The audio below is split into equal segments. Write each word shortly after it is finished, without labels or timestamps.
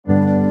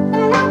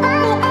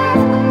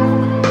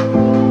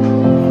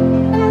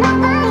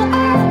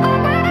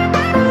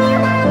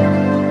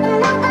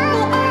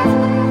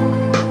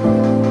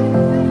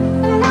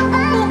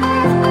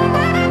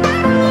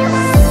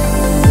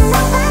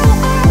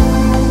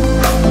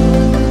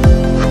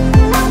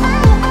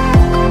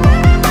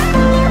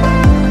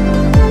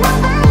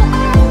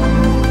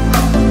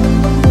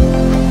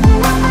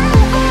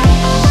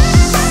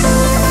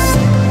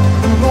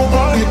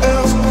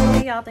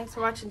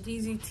watching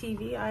Jeazie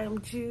TV. I am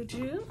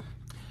JuJu.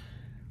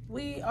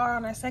 We are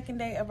on our second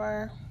day of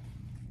our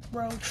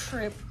road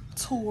trip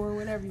tour,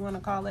 whatever you want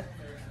to call it.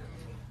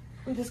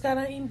 We just got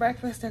on eating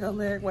breakfast. There go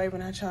Lyric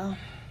waving at y'all.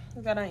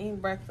 We got on eating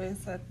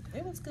breakfast. It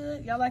was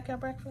good. Y'all like your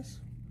breakfast?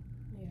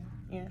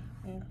 Yeah.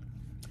 It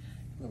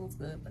was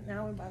good. But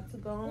now we're about to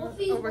go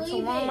over to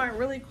Walmart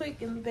really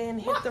quick and then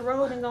hit the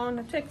road and go on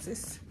to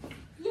Texas.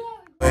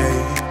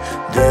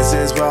 This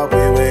is what we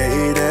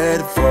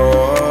waited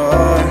for.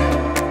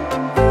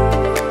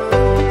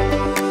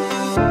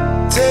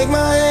 Take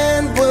my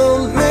hand,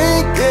 we'll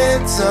make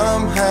it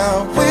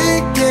somehow.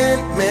 We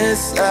can't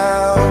miss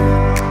out.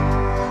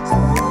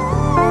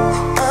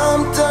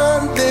 I'm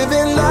done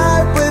living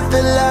life with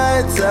the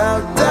lights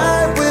out.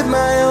 Die with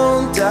my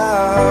own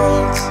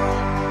doubts.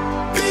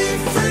 Be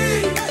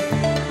free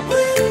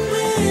with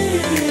me.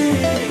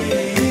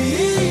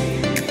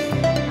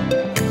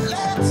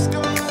 Let's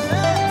go,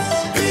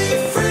 let's be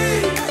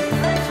free.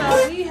 Alright,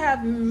 y'all, we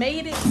have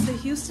made it to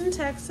Houston,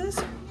 Texas.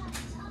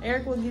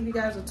 Eric will give you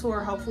guys a tour,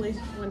 hopefully,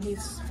 when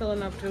he's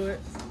filling up to it.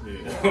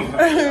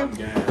 Yeah.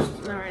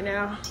 Not right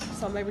now,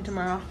 so maybe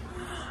tomorrow.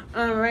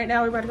 Right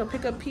now, we're about to go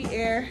pick up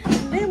Pierre,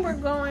 and then we're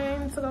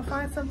going to go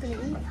find something to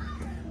eat.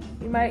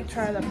 We might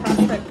try the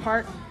Prospect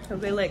Park,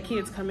 because they let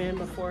kids come in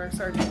before a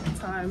certain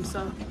time,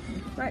 so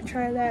might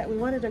try that. We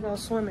wanted to go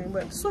swimming,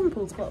 but the swimming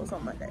pool's closed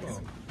on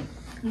Mondays.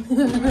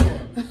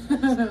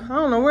 I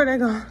don't know where they're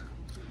going.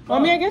 Well,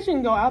 I mean, I guess you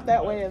can go out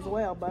that way as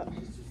well, but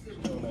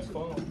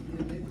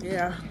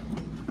yeah.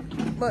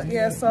 But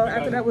yeah, so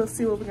after that, we'll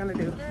see what we're gonna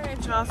do. All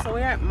right, y'all, so we're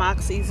at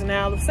Moxies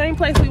now. The same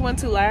place we went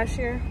to last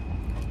year.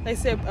 They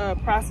said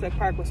Prospect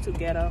Park was too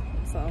ghetto,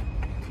 so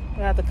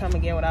we'll have to come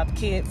again without the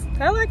kids.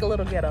 I like a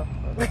little ghetto.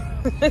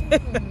 They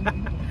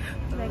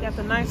got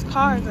the nice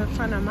cars in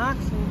front of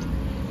Moxies.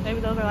 Maybe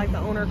those are like the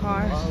owner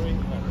cars.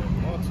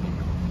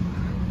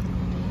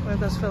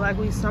 Make us feel like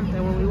we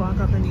something when we walk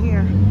up in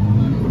here.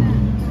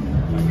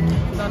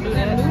 Don't do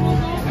that.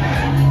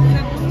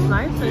 It's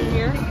nice in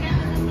here.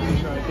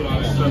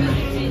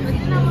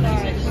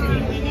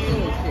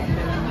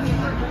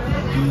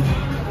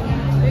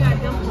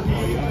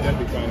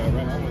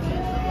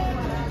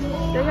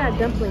 They got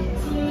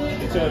dumplings.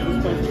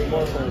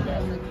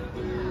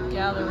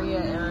 Galleria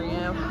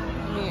area.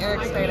 Me and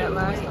Eric stayed at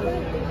last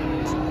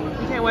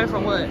week. You can't wait for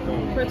what?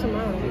 For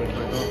tomorrow.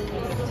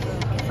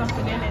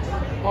 Something in it.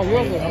 Oh,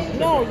 yours is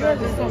no,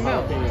 yours is something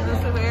else. This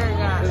is what Eric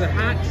got. Is it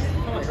hot?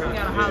 We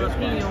got a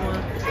jalapeno one.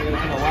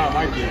 Wow, I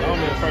like this. I don't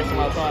know the first time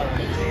I saw it.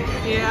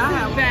 Yeah, I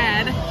have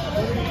bad.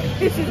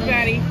 This is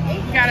Betty.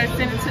 Gotta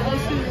send it to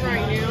Ocean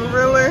right now.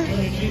 Really?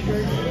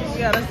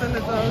 Gotta send it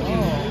to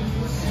Ocean.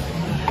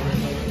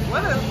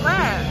 What is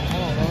that?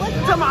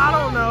 I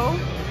don't know.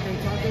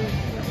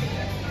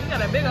 You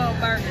got a big old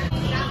burger.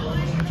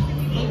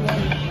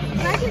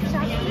 Can I get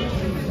chopsticks?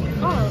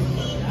 Oh,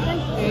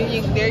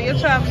 there your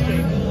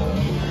chopsticks.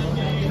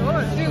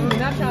 Sure,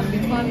 not trying to be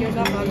funny or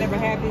nothing. I'm never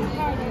happy.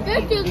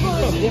 This is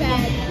going to be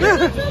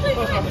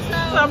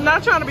bad. So I'm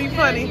not trying to be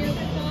funny.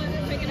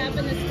 Pick it up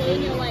in the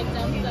spoon, you'll like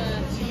dump the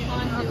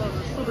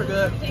onto. Super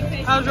good.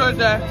 How's your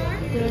day?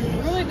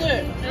 Really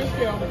good. Thank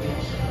you.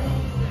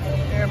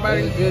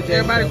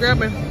 Everybody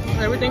grabbing.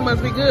 Everything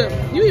must be good.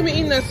 You even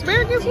eating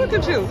asparagus? Look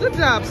at you. Good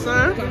job,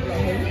 son.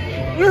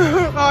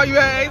 Oh, you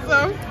ate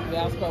some?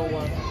 Yeah, I stole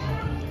one.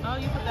 Oh,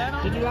 you put that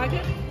on? Did you like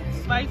it?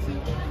 Spicy.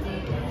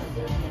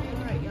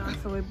 Alright, y'all.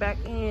 So we're back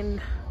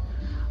in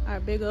our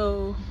big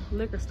old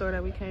liquor store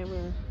that we came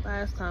in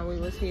last time we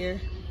was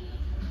here.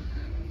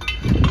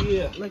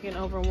 Yeah. Looking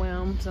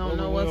overwhelmed. Don't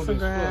know what to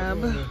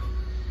grab.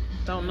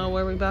 Don't know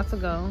where we're about to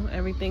go.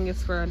 Everything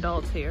is for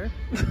adults here.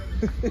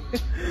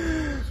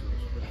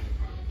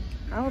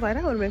 I was like,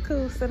 that would have been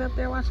cool. Sit up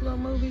there, watch a little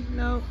movie.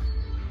 No.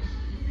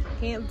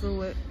 Can't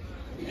do it.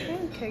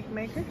 Pancake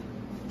maker.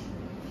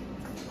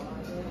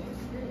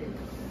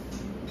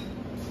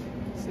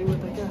 See what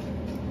they got.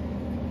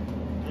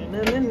 Ain't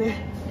nothing in there.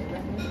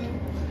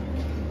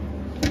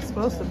 It's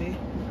supposed to be.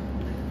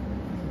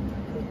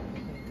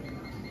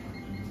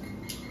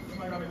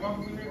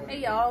 Hey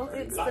y'all,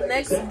 it's the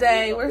next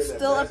day. We're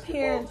still up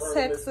here in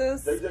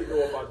Texas.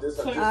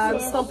 Just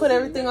gonna put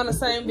everything on the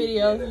same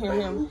video. Hear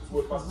him.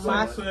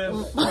 I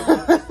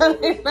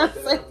did not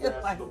say it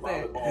like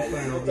that.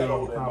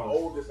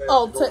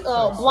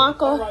 Oh,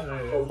 Blanca,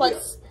 like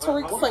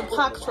Tariq's like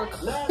Patrick.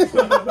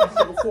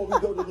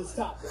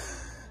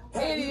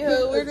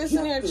 Anywho, we're just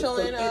in here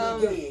chilling.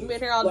 Been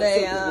here all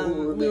day.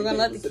 We were gonna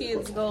let the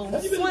kids go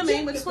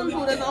swimming, but the swimming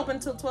pool doesn't open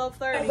until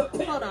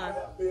 12:30. Hold on.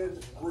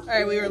 All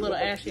right, we were a little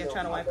ashy. I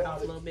tried to wipe it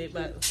off a little bit,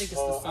 but I think it's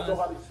the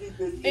sun.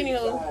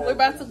 Anywho, we're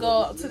about to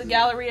go to the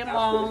Galleria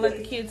Mall, let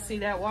the kids see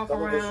that, walk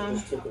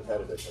around,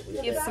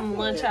 get some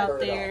lunch out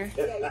there.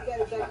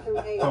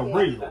 For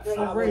real.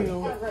 For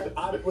real.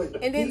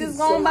 And then just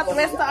go on about the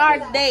rest of our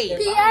day.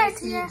 Pierre is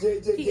here.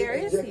 Pierre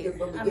is here.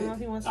 I don't know if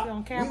he wants to be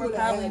on camera.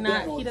 Probably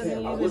not. He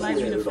doesn't usually like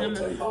me to film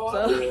him.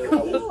 So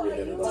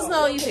just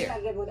know he's here.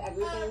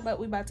 But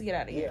we about to get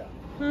out of here.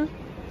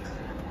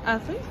 I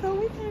think so.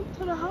 We came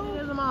to the home.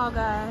 Here's the mall,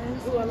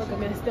 guys. Ooh, I look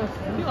messed up.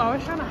 You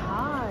always trying to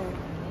hide.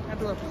 Got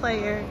the little play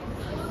area.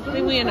 I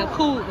think we in a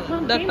cool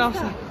ducked off.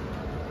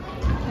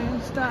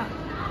 Can't stop.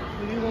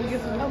 You gonna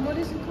get some? What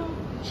is it called?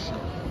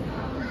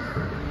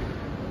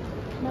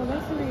 No,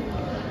 that's it.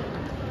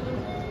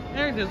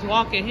 Eric just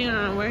walking. He don't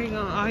know where he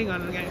going. Oh, he going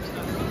to the game.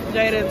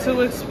 Jada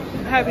too is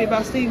happy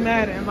about Steve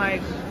Madden.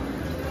 Like,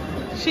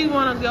 she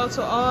want to go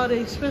to all the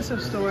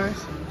expensive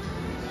stores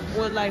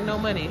with like no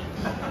money.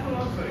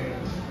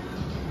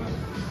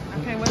 I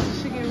can't wait till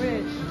she get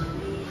rich.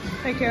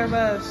 Take care of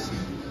us.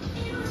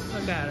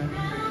 Look at her.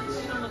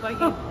 She don't look like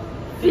you.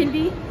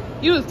 Cindy.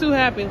 You was too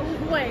happy.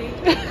 Wait.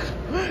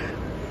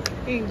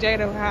 Think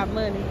Jada will have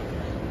money.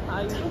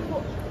 Are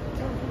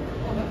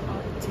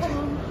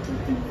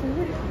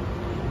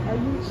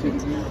you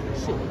cheating me?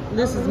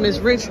 This is Miss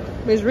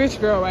Rich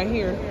girl right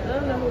here. I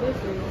don't know who this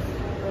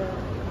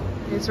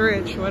is. It's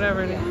Rich,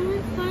 whatever it is. Can we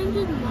find a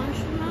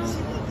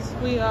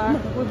marshmallow? We are.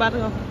 We're about to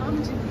go.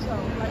 I'm Jimmy Cho.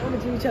 Like, I'm a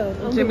Jimmy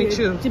Cho. Jimmy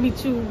Choo. Jimmy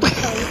Choo.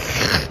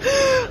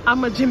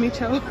 I'm a Jimmy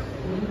Cho.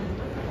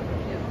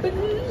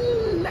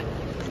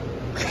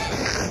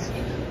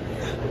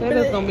 That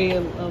is gonna be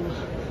a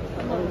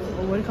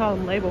what do you call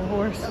them? Label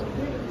horse.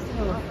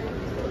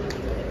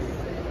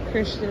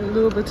 Christian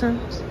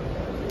Louboutins.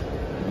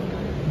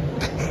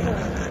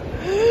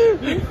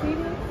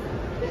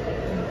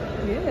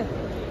 Yeah,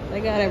 they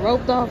got it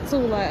roped off too.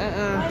 Like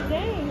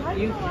Dang, how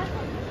you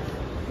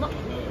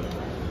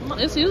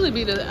It's usually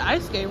be the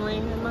ice skate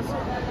ring. It must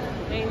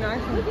ain't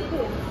nice. Look at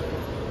this.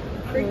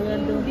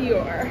 Freaking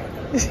Dior.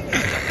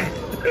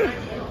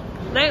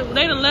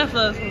 They done left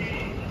us.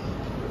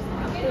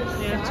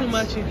 Yeah, too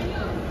much.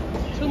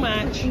 Too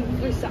much.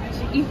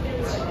 Versace.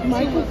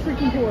 Michael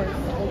freaking Kors.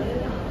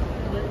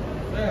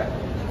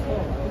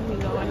 We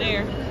go in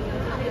there.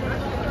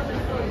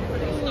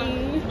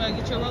 You better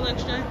get your Rolex,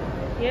 Jay.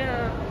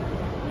 Yeah.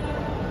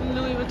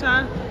 Louis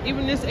Vuitton.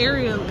 Even this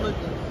area, look.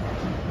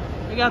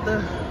 They got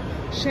the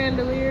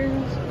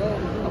chandeliers,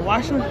 the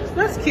washing.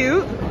 That's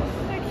cute.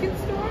 That cute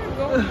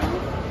store.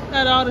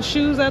 Got all the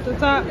shoes at the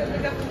top.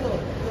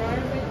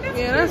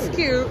 Yeah, that's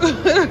cute. I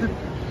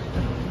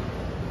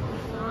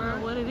don't know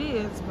what it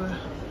is, but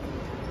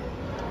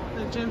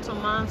the gentle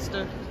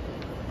monster.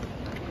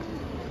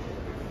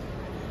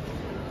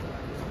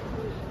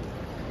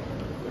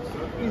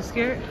 You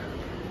scared?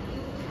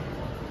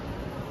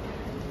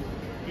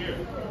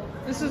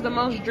 This is the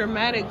most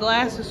dramatic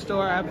glasses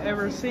store I've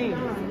ever seen.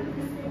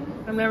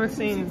 I've never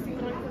seen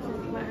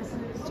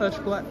such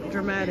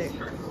dramatic.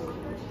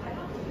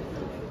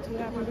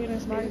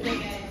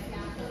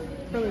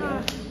 Really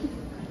good.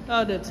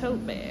 Oh, the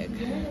tote bag.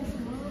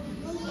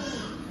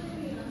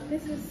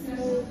 This is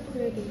so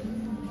pretty.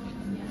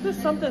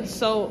 Just something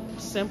so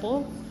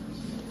simple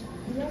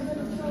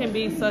can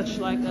be such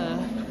like a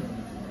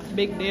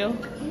big deal.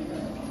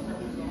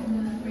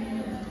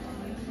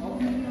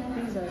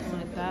 These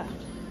are Like that.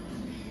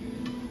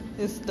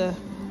 It's the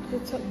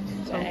tote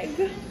bag.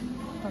 I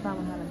thought that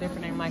one had a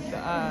different name, like the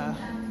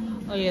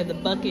oh yeah, the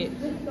bucket.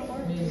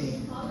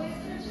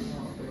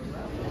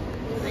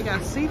 They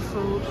got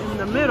seafood in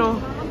the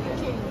middle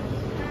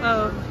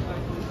of.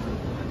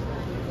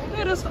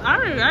 Yeah, this, I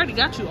already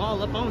got you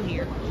all up on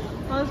here.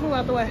 Oh, let's move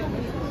out the way.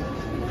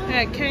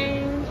 Had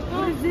canes.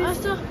 What is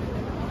this?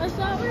 I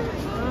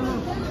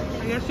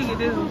guess you could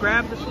just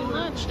grab the food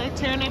lunch. They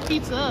tearing their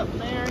pizza up.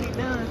 They already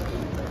done.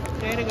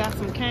 Okay, they got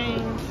some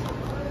canes.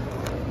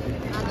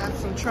 I got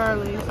some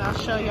Charlies. I'll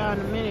show y'all in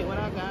a minute what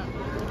I got.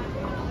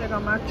 They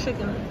got my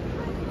chicken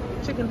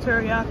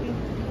teriyaki.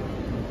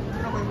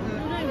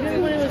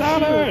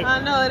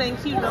 I know it ain't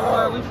cute no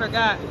more. We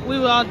forgot. We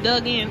were all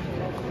dug in.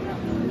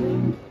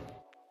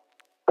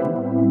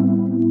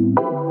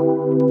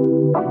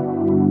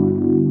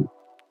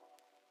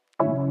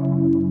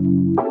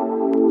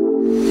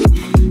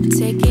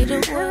 Take it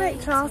away.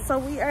 Alright, y'all. So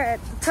we are at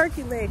the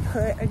Turkey Leg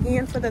Hut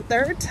again for the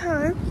third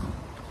time.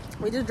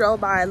 We just drove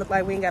by. It looked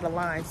like we ain't got a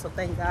line, so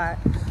thank God.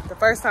 The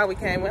first time we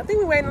came, I think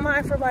we waited in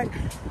line for like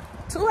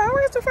 2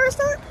 hours the first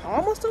time.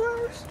 Almost 2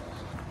 hours.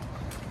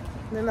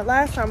 And then the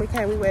last time we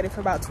came, we waited for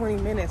about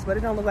 20 minutes, but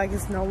it don't look like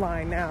it's no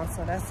line now,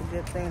 so that's a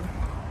good thing.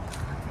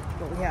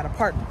 But we had to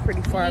park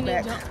pretty far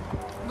back.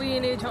 We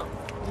in there jump.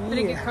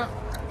 Yeah.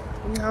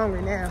 I'm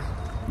hungry now.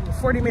 A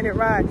 40-minute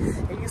ride.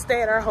 If you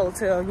stay at our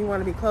hotel and you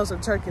want to be closer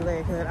to Turkey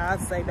Leg Hut,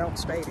 I'd say don't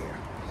stay there.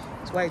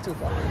 It's way too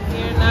far.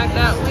 Here knocked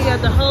out. We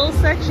got the whole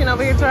section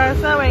over here to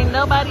ourselves. Ain't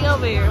nobody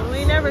over here.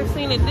 We never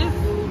seen it this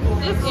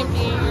empty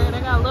in here. They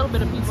got a little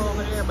bit of people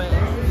over there, but it's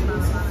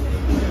not a lot of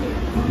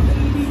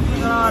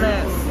people. All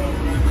that.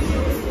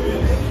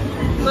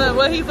 Look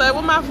what he said.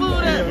 Where my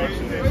food at?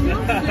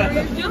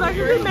 You're like,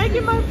 you been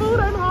making my food.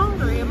 I'm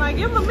hungry. I'm like,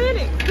 give him a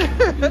minute.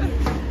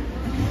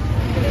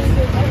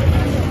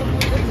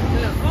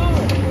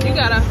 You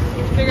gotta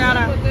figure out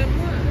how.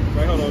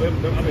 Wait, hold on. I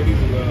think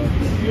these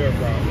are air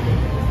fries.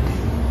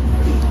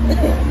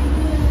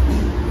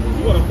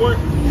 You want a fork?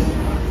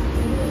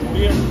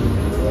 Yeah.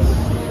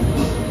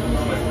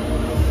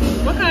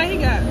 What kind he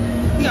got?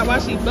 You gotta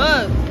watch these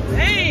bugs.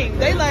 Dang,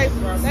 they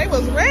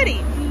was ready.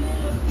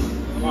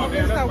 Oh,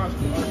 damn, that's my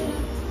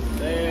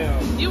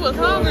damn. You was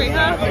hungry,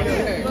 huh?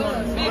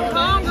 Big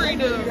hungry,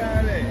 dude.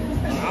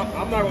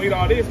 I'm not gonna eat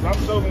all this, but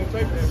I'm still gonna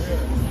take that.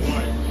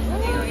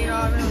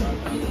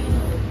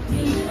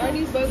 Are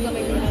these bugs gonna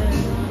make me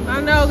hungry?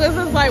 I know, cause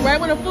it's like right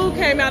when the food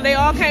came out, they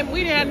all came.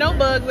 We didn't have no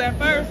bugs at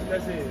first.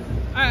 That's it.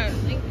 All right,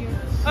 Thank you.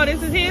 oh,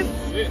 this is his.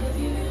 Yeah.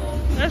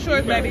 That's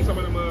yours, baby. Some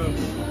of them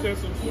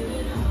utensils.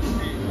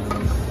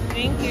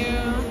 Thank you.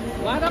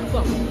 Light up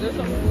something. There's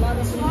something light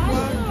up in the fly.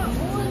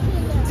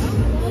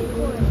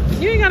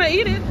 You ain't gotta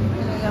eat it.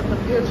 I got some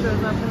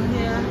pictures up in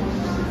here.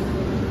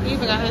 He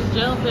even got his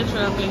gel picture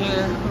up in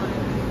here.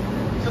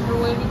 Look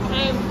where he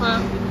came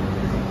from.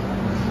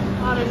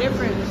 All the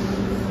different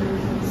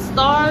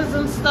stars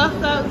and stuff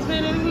that's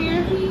been in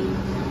here.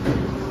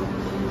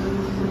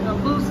 Got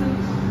Boosie.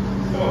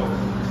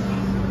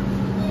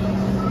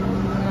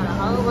 Got a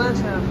whole bunch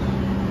of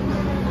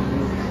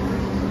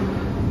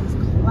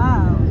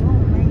clouds. Oh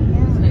man.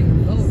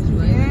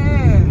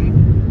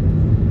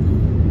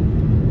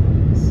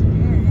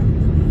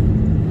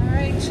 Yeah.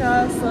 Alright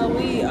y'all, so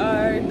we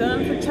are done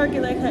for turkey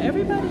leg hunt.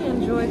 Everybody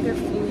enjoyed their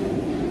food.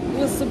 It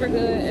was super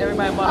good.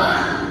 Everybody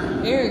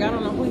bought Eric, I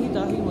don't know who he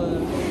thought he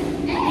was.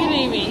 He didn't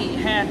even eat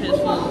half his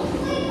food.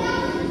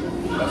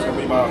 That's gonna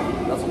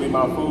be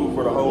my food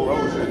for the whole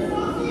road trip.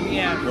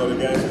 Yeah. Go to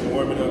the gas station,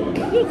 warm it up.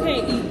 You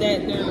can't eat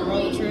that during the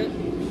road trip.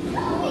 I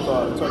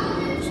thought the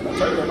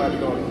turkey might be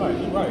going tonight.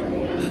 You're right.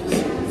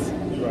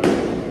 You're right.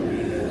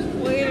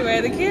 Well, anyway,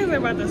 the kids are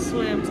about to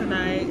swim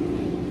tonight.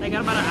 They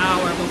got about an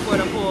hour before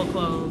the pool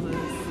closes.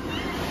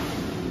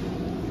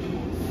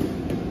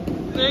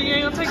 You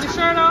ain't gonna take your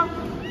shirt off?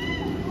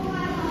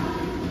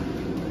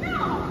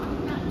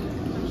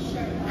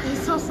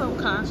 He's so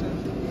subconscious.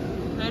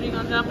 Daddy, you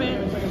gonna jump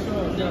in? You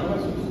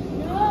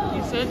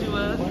said you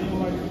was. Why you don't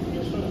like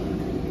your shirt?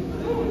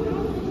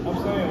 I'm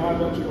saying, why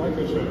don't you like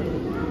your shirt?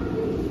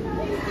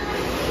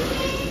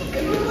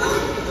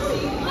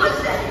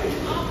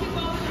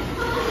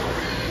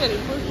 Daddy,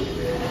 push it.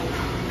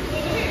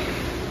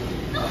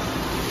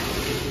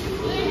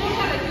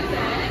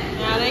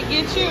 Now they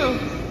get you.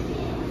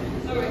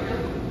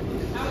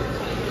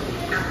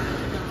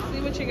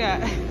 See what you got.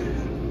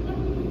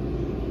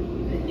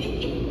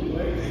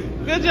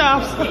 Good job.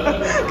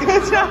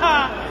 Good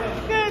job.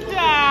 Good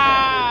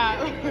job.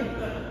 Good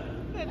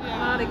job.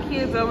 All the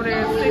kids over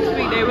there at 6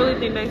 feet, they really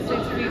think they 6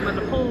 feet, but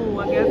the pool,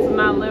 I guess, is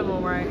not level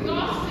right.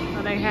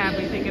 So they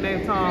happy thinking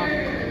they're tall.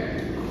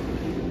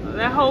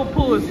 That whole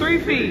pool is 3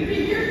 feet.